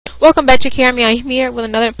Welcome back to Academy. I'm here with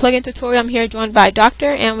another plugin tutorial. I'm here joined by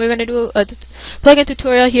Doctor, and we're going to do a plugin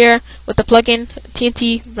tutorial here with the plugin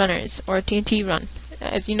TntRunners or TntRun.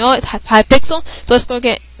 As you know, it's high pixel, so let's go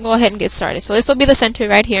ahead and get started. So this will be the center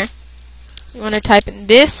right here. You want to type in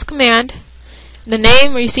this command, the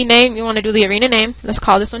name where you see name. You want to do the arena name. Let's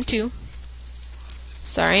call this one 2.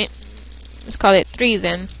 Sorry, let's call it 3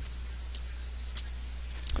 then.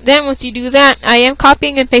 Then once you do that, I am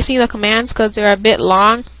copying and pasting the commands because they're a bit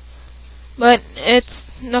long, but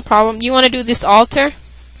it's no problem. You want to do this alter.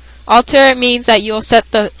 Alter means that you'll set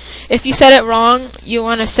the, if you set it wrong, you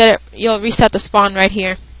want to set it, you'll reset the spawn right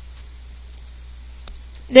here.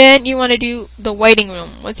 Then you want to do the waiting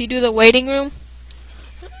room. Once you do the waiting room,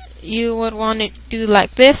 you would want to do like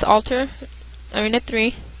this, alter arena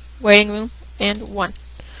 3, waiting room, and 1.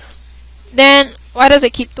 Then why does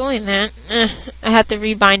it keep doing that? I have to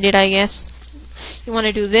rebind it, I guess. You want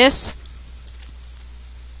to do this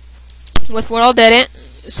with Worldedit.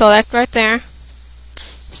 Select right there.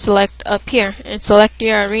 Select up here and select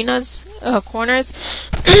your arenas corners.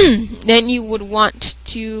 Then you would want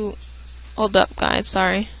to hold up, guys.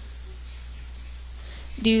 Sorry.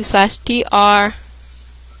 Do /tr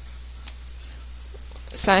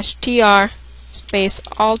space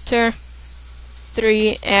alter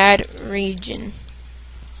 3 addregion.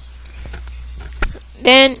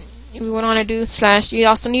 Then you would want to do / you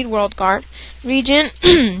also need WorldGuard region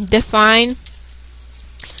define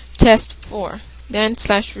test4, then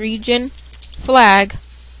 /region flag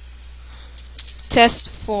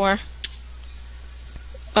test4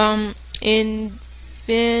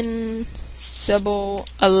 invincible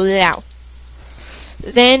allow.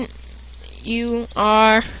 Then you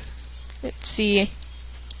are, let's see,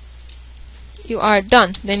 you are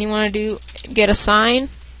done. Then you want to do get a sign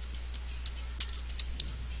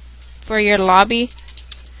for your lobby.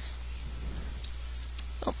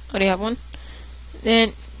 Oh, I already have one.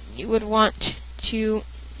 Then you would want to,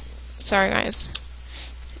 sorry guys,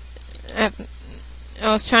 I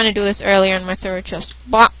was trying to do this earlier and my server just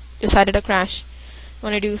decided to crash.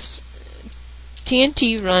 Want to do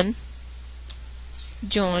TntRun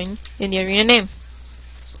join in the arena name.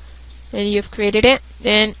 Then you've created it.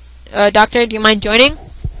 Then Doctor, do you mind joining?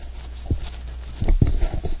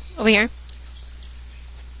 Over here.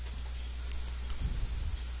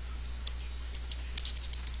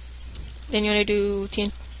 Then you want to do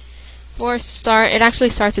TntRun start. It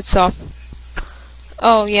actually starts itself.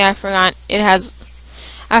 Oh yeah, I forgot.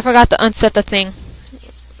 I forgot to unset the thing.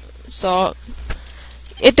 So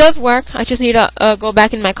it does work. I just need to go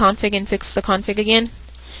back in my config and fix the config again.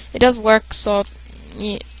 It does work, so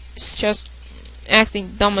yeah, it's just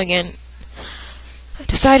acting dumb again. I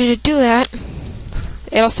decided to do that.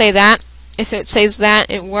 It'll say that. If it says that,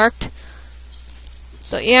 it worked.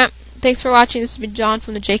 So yeah, thanks for watching. This has been John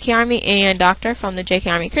from the JK Army and Doctor from the JK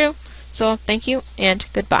Army crew. So thank you and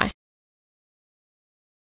goodbye.